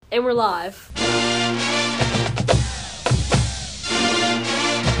And we're live.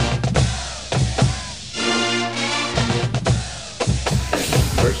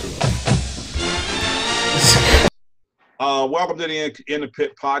 Welcome to the In the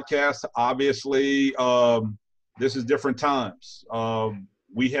Pit podcast. Obviously, this is different times.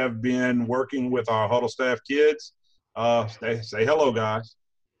 We have been working with our HUDL Staff kids. Say hello, guys.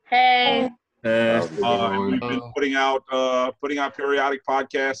 Hey. We've been putting out periodic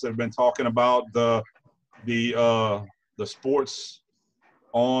podcasts that have been talking about the sports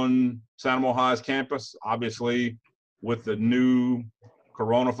on Santa Mo High's campus. Obviously, with the new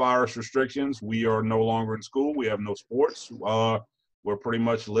coronavirus restrictions, we are no longer in school. We have no sports. We're pretty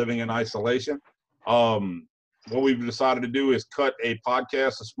much living in isolation. What we've decided to do is cut a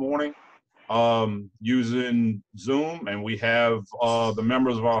podcast this morning using Zoom, and we have the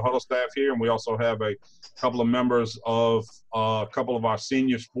members of our HUDL staff here, and we also have a couple of members of a couple of our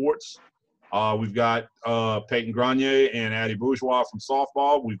senior sports. We've got Payton Granier and Addie Bourgeois from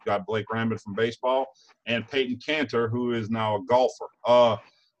softball. We've got Blake Rambin from baseball, and Payton Cantor, who is now a golfer.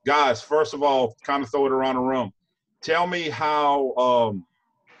 Guys, first of all, kind of throw it around the room. Tell me how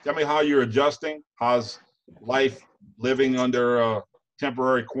you're adjusting. How's life living under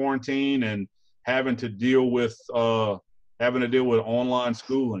temporary quarantine and having to deal with online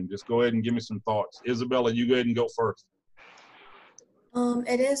schooling? Just go ahead and give me some thoughts. Isabella, you go ahead and go first.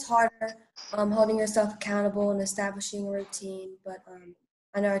 It is harder holding yourself accountable and establishing a routine, but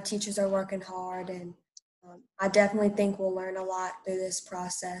I know our teachers are working hard, and I definitely think we'll learn a lot through this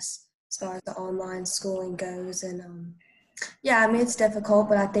process as far as the online schooling goes. And it's difficult,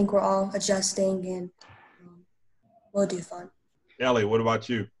 but I think we're all adjusting, and we'll do fine. Ellie, what about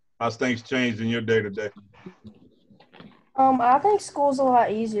you? How's things changed in your day-to-day? I think school's a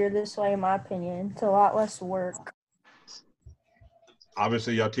lot easier this way, in my opinion. It's a lot less work.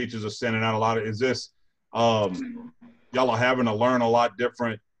 Obviously, y'all teachers are sending out a lot of. Is this y'all are having to learn a lot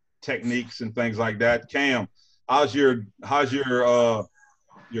different techniques and things like that? Cam, how's your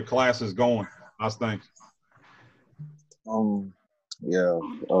classes going? How's things? Like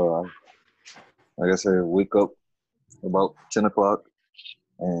I said, wake up about 10 o'clock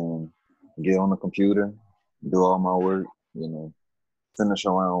and get on the computer, do all my work, finish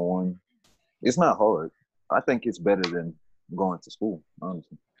around 1. It's not hard. I think it's better than going to school,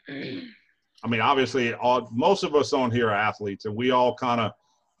 honestly. I mean, obviously, most of us on here are athletes, and we all kind of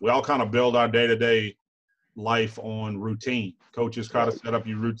build our day-to-day life on routine. Coaches kind of set up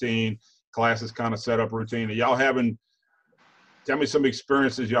your routine. Classes kind of set up routine. Tell me some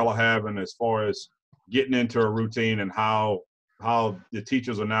experiences y'all are having as far as getting into a routine and how the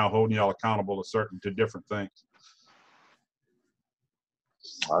teachers are now holding y'all accountable to different things.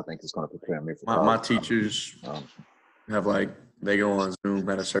 I think it's going to prepare me for my teachers have they go on Zoom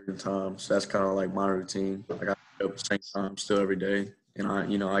at a certain time, so that's kind of like my routine. I got to go at the same time still every day, and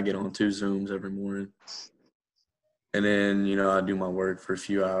I get on 2 Zooms every morning, and then I do my work for a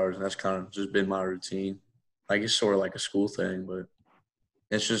few hours, and that's kind of just been my routine. Like, it's sort of like a school thing, but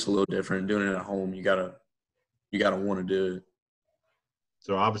it's just a little different. Doing it at home, you gotta want to do it.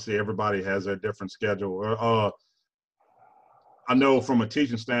 So obviously everybody has their different schedule. I know from a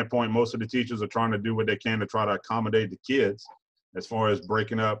teaching standpoint, most of the teachers are trying to do what they can to try to accommodate the kids as far as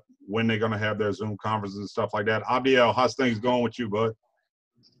breaking up when they're going to have their Zoom conferences and stuff like that. Adiel, how's things going with you, bud?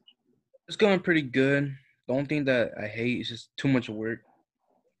 It's going pretty good. The only thing that I hate is just too much work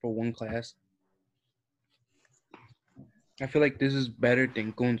for one class. I feel like this is better than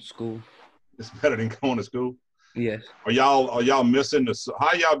going to school. It's better than going to school? Yes. Are y'all missing how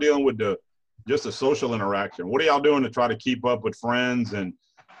are y'all dealing with the social interaction? What are y'all doing to try to keep up with friends and,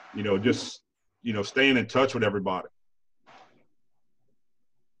 staying in touch with everybody?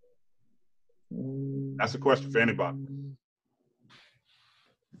 That's a question for anybody.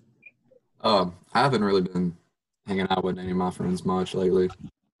 I haven't really been hanging out with any of my friends much lately,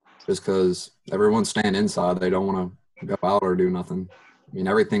 just because everyone's staying inside. They don't want to go out or do nothing. I mean,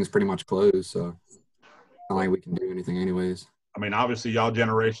 everything's pretty much closed, so it's not like we can do anything anyways. I mean, obviously, y'all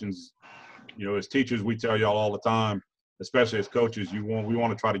generations, as teachers, we tell y'all all the time, especially as coaches, we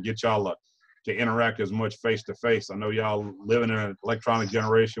want to try to get y'all to interact as much face-to-face. I know y'all living in an electronic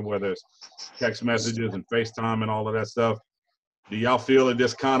generation where there's text messages and FaceTime and all of that stuff. Do y'all feel that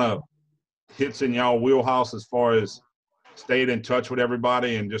this kind of hits in y'all wheelhouse as far as staying in touch with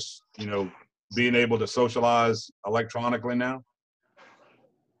everybody and just, being able to socialize electronically now?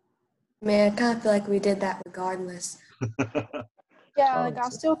 Man, I kind of feel like we did that regardless. Yeah, I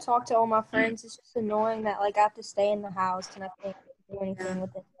still talk to all my friends. It's just annoying that I have to stay in the house and I can't do anything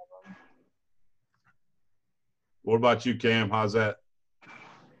with any of them. What about you, Cam? How's that?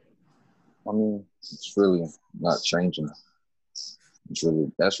 I mean, it's really not changing. It's really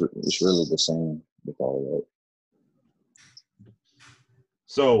the same with all that.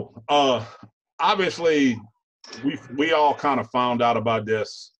 So obviously we all kind of found out about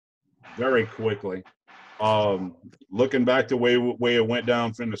this very quickly. Looking back the way it went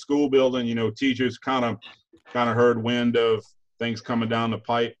down from the school building, you know, teachers kind of heard wind of things coming down the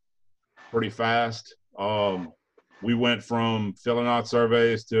pipe pretty fast. We went from filling out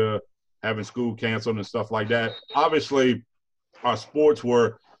surveys to having school canceled and stuff like that. Obviously, our sports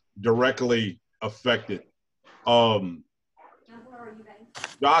were directly affected.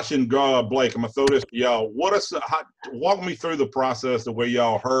 Josh and Blake, I'm gonna throw this to y'all. Walk me through the process, the way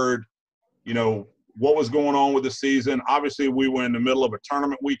y'all heard, you know, what was going on with the season. Obviously, we were in the middle of a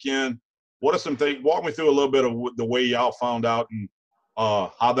tournament weekend. What are some things? Walk me through a little bit of the way y'all found out and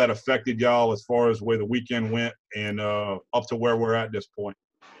how that affected y'all as far as where the weekend went and up to where we're at this point.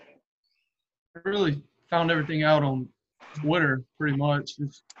 I really found everything out on Twitter, pretty much.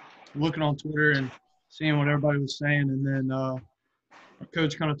 Just looking on Twitter and seeing what everybody was saying, and then our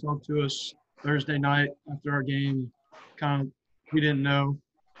coach kind of talked to us Thursday night after our game. We didn't know,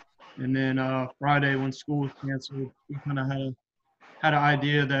 and then Friday when school was canceled, we kind of had an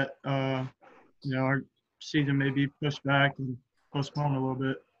idea that you know, our season may be pushed back and postponed a little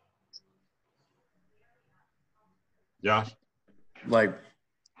bit. Josh? Like,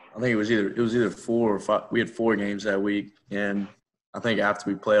 I think it was either 4 or 5. We had 4 games that week, and I think after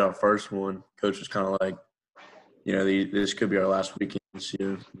we played our first one, coach was kind of like, you know, this could be our last weekend this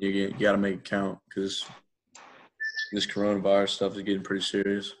year. You got to make it count because this coronavirus stuff is getting pretty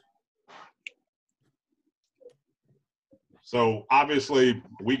serious. So obviously,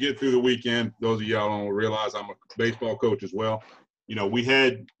 we get through the weekend. Those of y'all don't realize I'm a baseball coach as well. You know, we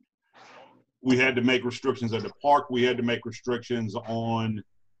had to make restrictions at the park. We had to make restrictions on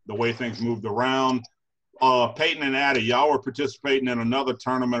the way things moved around. Payton and Addie, y'all were participating in another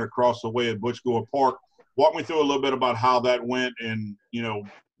tournament across the way at Butch Gore Park. Walk me through a little bit about how that went and, you know,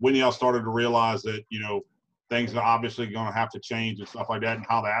 when y'all started to realize that, you know, things are obviously going to have to change and stuff like that, and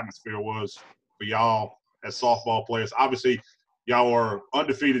how the atmosphere was for y'all as softball players. Obviously, y'all were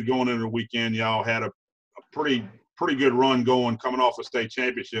undefeated going into the weekend. Y'all had a pretty good run going coming off a state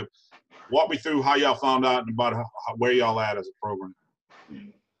championship. Walk me through how y'all found out and about where y'all at as a program.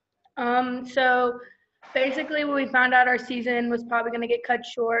 So basically when we found out our season was probably going to get cut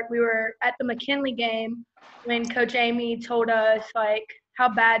short, we were at the McKinley game when Coach Amy told us like how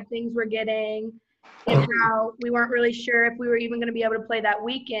bad things were getting and how we weren't really sure if we were even going to be able to play that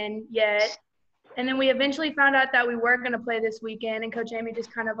weekend yet. And then we eventually found out that we were going to play this weekend, and Coach Amy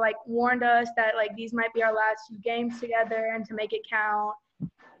just kind of like warned us that like these might be our last few games together and to make it count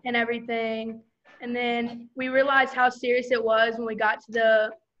and everything. And then we realized how serious it was when we got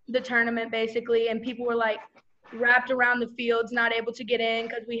to the tournament basically, and people were like wrapped around the fields, not able to get in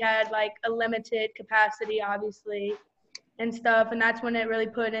because we had like a limited capacity obviously and stuff. And that's when it really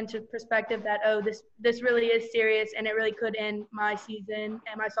put into perspective that, oh, this really is serious and it really could end my season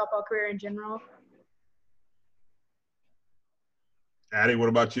and my softball career in general. Addie, what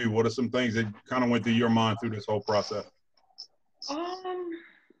about you? What are some things that kind of went through your mind through this whole process?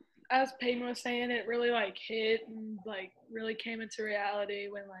 As Payton was saying, it really like hit and like really came into reality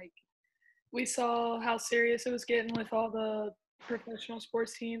when like we saw how serious it was getting with all the professional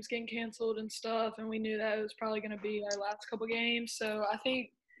sports teams getting canceled and stuff, and we knew that it was probably going to be our last couple games. So I think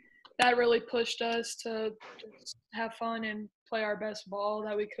that really pushed us to just have fun and play our best ball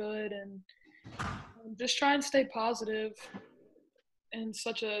that we could, and just try and stay positive in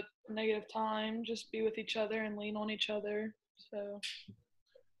such a negative time. Just be with each other and lean on each other.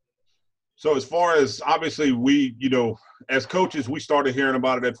 So as far as obviously we, you know, as coaches, we started hearing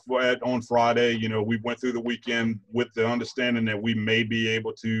about it on Friday. You know, we went through the weekend with the understanding that we may be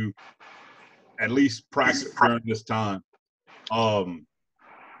able to at least practice during this time.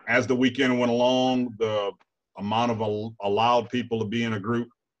 As the weekend went along, the amount of allowed people to be in a group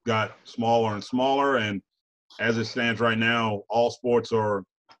got smaller and smaller. And as it stands right now, all sports are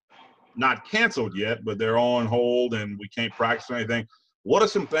not canceled yet, but they're on hold and we can't practice or anything. What are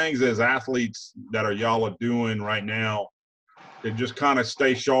some things as athletes that y'all are doing right now to just kind of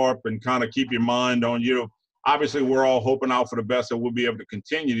stay sharp and kind of keep your mind on you? Obviously, we're all hoping out for the best that we'll be able to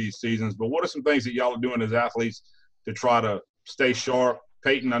continue these seasons, but what are some things that y'all are doing as athletes to try to stay sharp?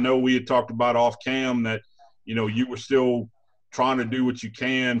 Payton, I know we had talked about off cam that, you know, you were still trying to do what you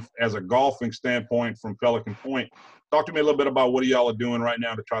can as a golfing standpoint from Pelican Point. Talk to me a little bit about what y'all are doing right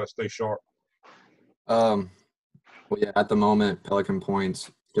now to try to stay sharp. Well, yeah, at the moment, Pelican Point's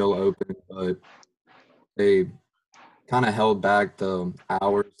still open, but they kind of held back the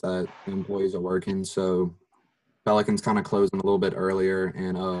hours that the employees are working. So Pelican's kind of closing a little bit earlier,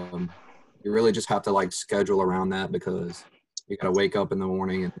 and you really just have to like schedule around that because you got to wake up in the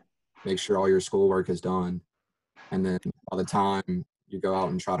morning and make sure all your schoolwork is done. And then by the time you go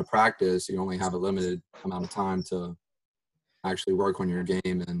out and try to practice, you only have a limited amount of time to actually work on your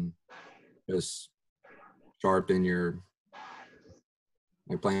game and just sharpen your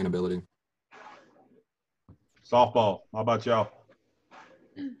playing ability. Softball, how about y'all?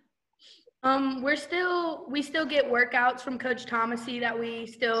 We still get workouts from Coach Thomasy that we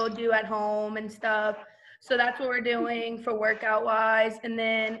still do at home and stuff. So that's what we're doing for workout wise. And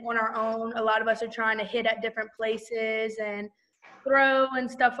then on our own, a lot of us are trying to hit at different places and throw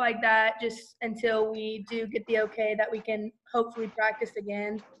and stuff like that, just until we do get the okay that we can hopefully practice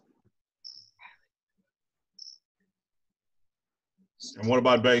again. And what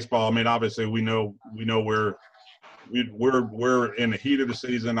about baseball? I mean, obviously we know we're in the heat of the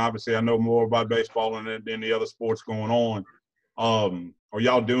season. Obviously, I know more about baseball than the other sports going on. Are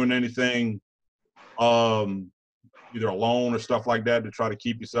y'all doing anything either alone or stuff like that to try to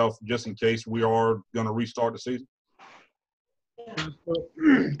keep yourself just in case we are going to restart the season?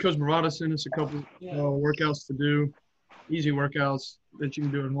 Coach Bravada sent us a couple workouts to do, easy workouts that you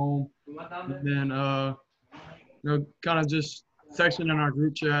can do at home. And then, kind of just section in our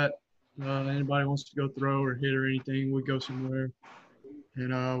group chat. Anybody wants to go throw or hit or anything, we go somewhere.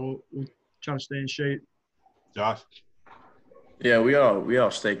 And we'll try to stay in shape. Josh? Yeah, we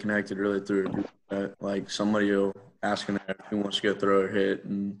all stay connected really through a group chat. Like somebody will ask who wants to go throw or hit,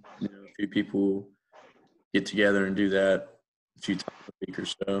 and a few people get together and do that a few times a week or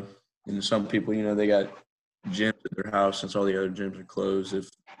so. And some people, they got gyms at their house since all the other gyms are closed. If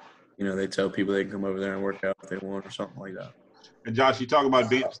they tell people they can come over there and work out if they want or something like that. And Josh, you talk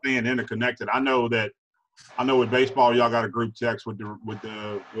about staying interconnected. I know with baseball, y'all got a group text with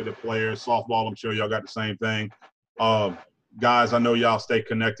the players. Softball, I'm sure y'all got the same thing. Guys, I know y'all stay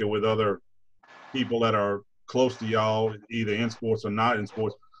connected with other people that are close to y'all, either in sports or not in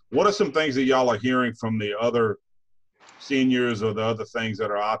sports. What are some things that y'all are hearing from the other seniors or the other things that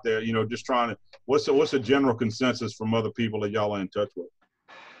are out there? Just trying to. What's a general consensus from other people that y'all are in touch with?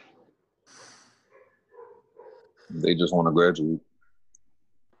 They just want to graduate.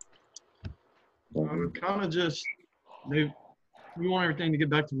 Kind of just we want everything to get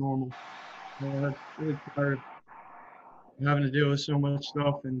back to normal. That's really tired of having to deal with so much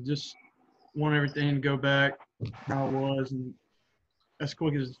stuff, and just want everything to go back how it was and as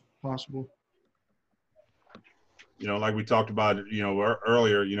quick as possible. Like we talked about,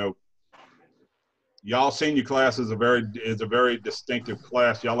 earlier, y'all senior class is a very distinctive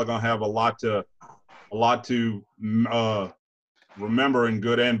class. Y'all are gonna have a lot to remember in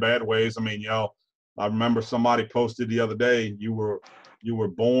good and bad ways. I mean, I remember somebody posted the other day, you were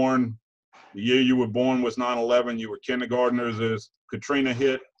born, the year you were born was 9/11. You were kindergartners as Katrina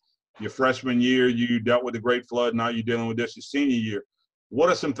hit. Your freshman year, you dealt with the Great Flood. Now you're dealing with this your senior year. What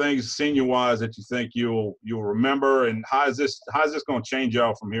are some things senior-wise that you think you'll remember, and how is this going to change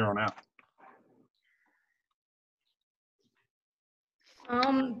y'all from here on out?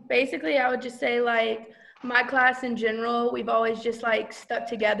 Basically, I would just say, my class in general, we've always just, stuck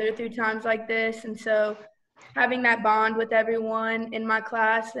together through times like this. And so having that bond with everyone in my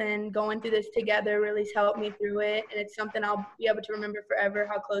class and going through this together really has helped me through it. And it's something I'll be able to remember forever,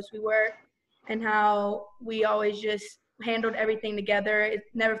 how close we were and how we always just handled everything together. It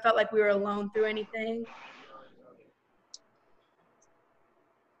never felt like we were alone through anything.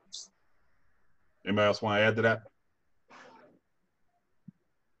 Anybody else want to add to that?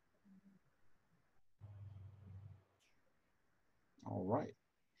 All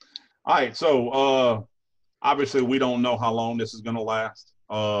right. So obviously we don't know how long this is going to last.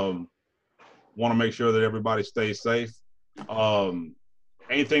 Want to make sure that everybody stays safe.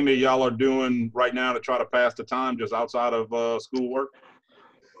 Anything that y'all are doing right now to try to pass the time just outside of schoolwork?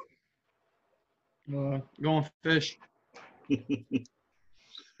 Going fish.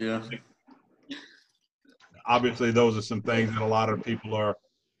 Yeah. Obviously, those are some things that a lot of people are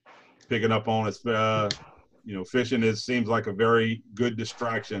picking up on. It's fishing seems like a very good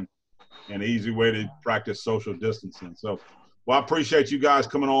distraction and easy way to practice social distancing. So, well, I appreciate you guys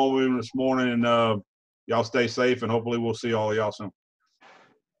coming on with me this morning, and y'all stay safe, and hopefully we'll see all of y'all soon.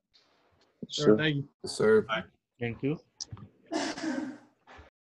 Sure. Thank you. Yes, sir. Thank you.